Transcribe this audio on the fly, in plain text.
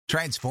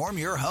Transform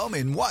your home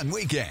in one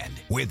weekend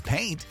with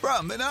paint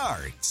from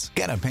Menards.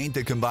 Get a paint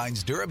that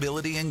combines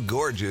durability and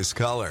gorgeous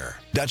color.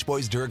 Dutch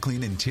Boy's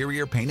DuraClean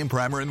Interior Paint and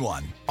Primer in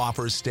One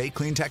offers Stay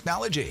Clean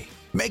technology,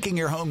 making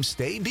your home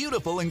stay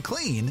beautiful and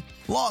clean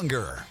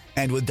longer.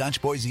 And with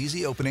Dutch Boy's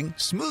easy opening,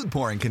 smooth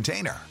pouring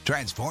container,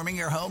 transforming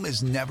your home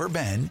has never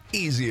been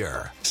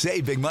easier.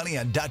 Save big money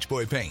on Dutch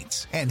Boy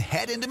paints and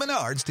head into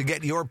Menards to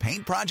get your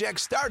paint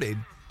project started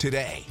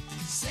today.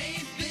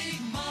 Save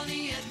big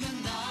money at Menards.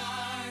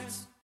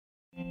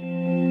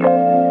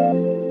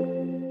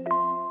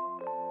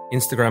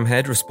 Instagram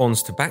head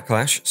responds to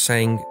backlash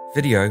saying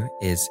video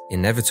is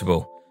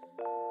inevitable.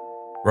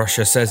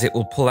 Russia says it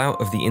will pull out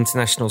of the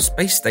International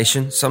Space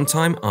Station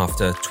sometime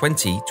after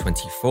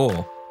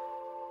 2024.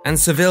 And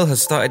Seville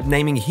has started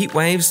naming heat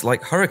waves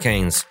like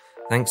hurricanes,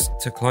 thanks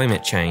to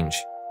climate change.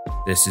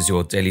 This is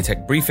your Daily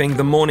Tech Briefing,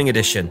 the morning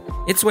edition.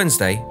 It's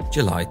Wednesday,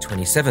 July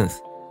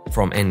 27th.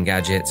 From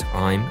Engadget,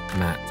 I'm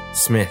Matt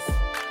Smith.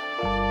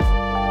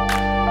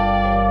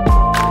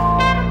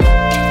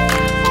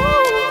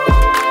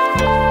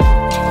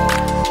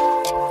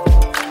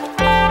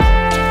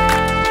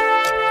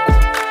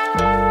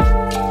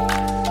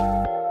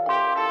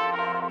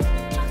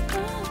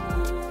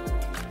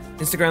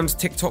 Instagram's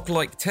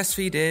TikTok-like test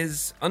feed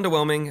is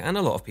underwhelming and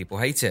a lot of people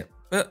hate it,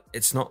 but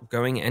it's not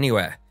going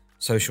anywhere.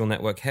 Social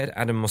network head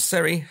Adam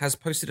Mosseri has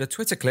posted a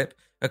Twitter clip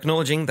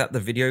acknowledging that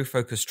the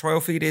video-focused trial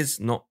feed is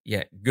not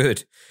yet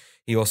good.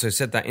 He also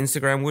said that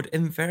Instagram would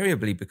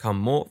invariably become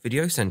more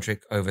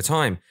video-centric over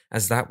time,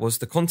 as that was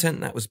the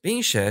content that was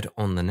being shared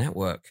on the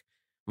network.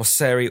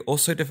 Mosseri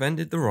also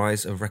defended the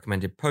rise of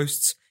recommended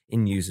posts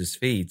in users'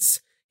 feeds.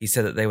 He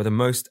said that they were the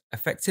most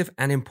effective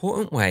and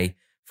important way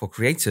for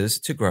creators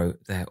to grow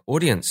their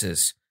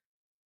audiences.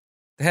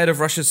 The head of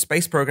Russia's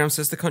space program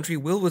says the country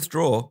will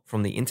withdraw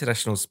from the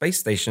International Space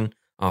Station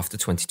after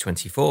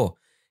 2024.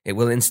 It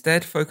will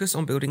instead focus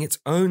on building its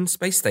own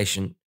space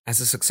station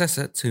as a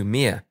successor to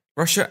Mir.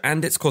 Russia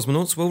and its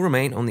cosmonauts will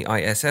remain on the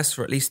ISS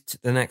for at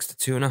least the next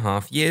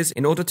 2.5 years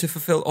in order to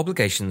fulfill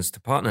obligations to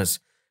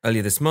partners.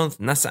 Earlier this month,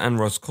 NASA and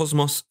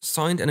Roscosmos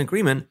signed an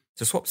agreement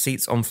to swap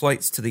seats on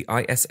flights to the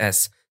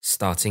ISS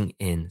starting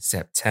in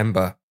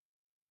September.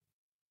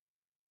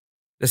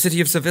 The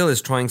city of Seville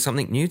is trying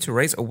something new to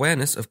raise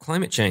awareness of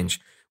climate change.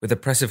 With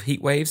oppressive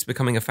heat waves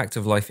becoming a fact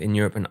of life in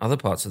Europe and other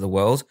parts of the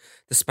world,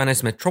 the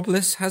Spanish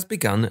metropolis has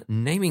begun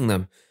naming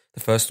them.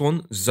 The first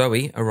one,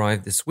 Zoe,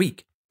 arrived this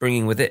week,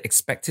 bringing with it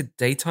expected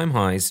daytime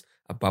highs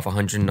above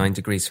 109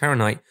 degrees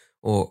Fahrenheit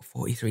or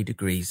 43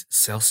 degrees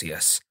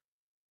Celsius.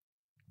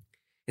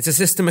 It's a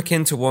system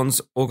akin to ones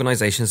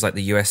organizations like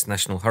the US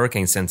National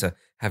Hurricane Center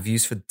have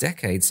used for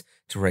decades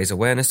to raise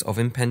awareness of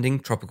impending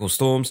tropical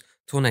storms,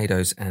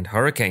 tornadoes, and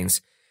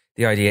hurricanes.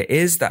 The idea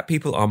is that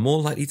people are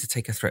more likely to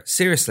take a threat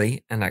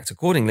seriously and act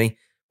accordingly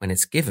when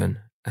it's given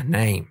a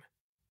name.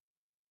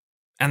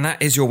 And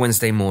that is your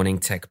Wednesday morning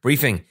tech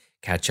briefing.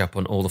 Catch up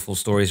on all the full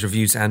stories,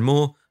 reviews, and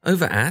more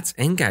over at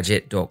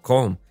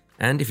Engadget.com.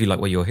 And if you like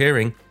what you're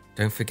hearing,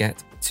 don't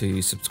forget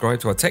to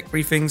subscribe to our tech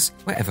briefings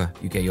wherever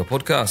you get your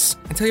podcasts.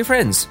 And tell your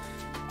friends.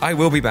 I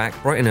will be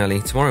back bright and early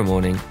tomorrow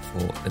morning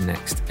for the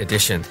next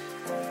edition.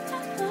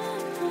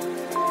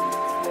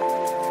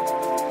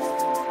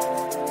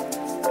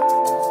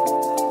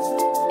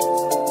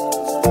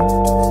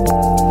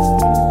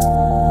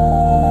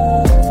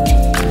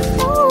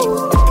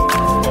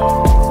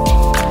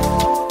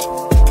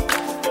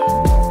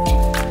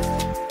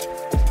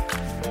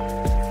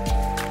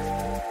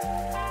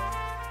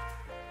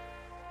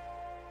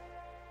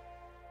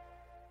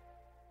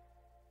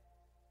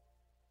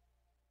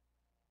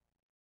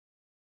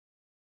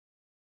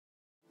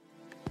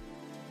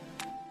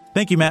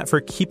 Thank you, Matt, for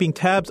keeping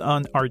tabs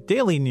on our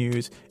daily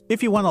news.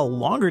 If you want a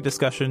longer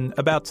discussion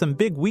about some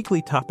big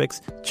weekly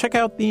topics, check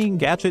out the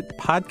Engadget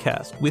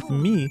podcast with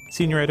me,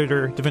 Senior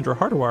Editor Devendra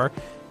Hardawar,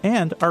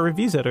 and our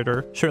reviews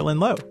editor, Sherlyn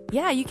Lowe.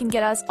 Yeah, you can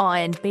get us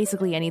on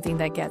basically anything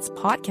that gets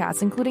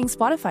podcasts, including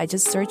Spotify.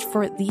 Just search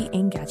for the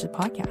Engadget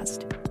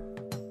podcast.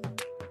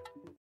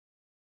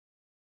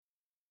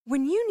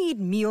 When you need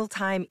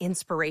mealtime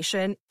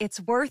inspiration, it's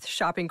worth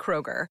shopping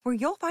Kroger, where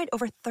you'll find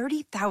over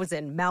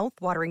 30,000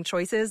 mouth-watering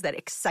choices that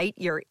excite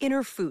your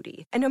inner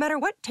foodie. And no matter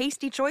what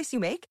tasty choice you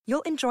make,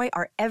 you'll enjoy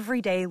our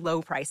everyday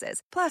low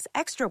prices, plus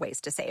extra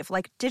ways to save,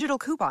 like digital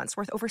coupons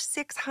worth over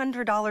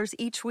 $600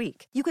 each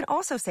week. You can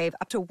also save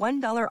up to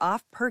 $1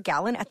 off per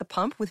gallon at the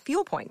pump with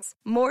fuel points.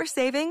 More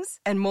savings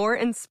and more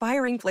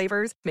inspiring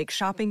flavors make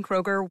shopping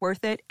Kroger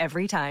worth it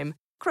every time.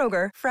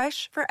 Kroger,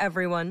 fresh for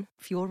everyone.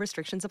 Fuel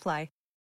restrictions apply.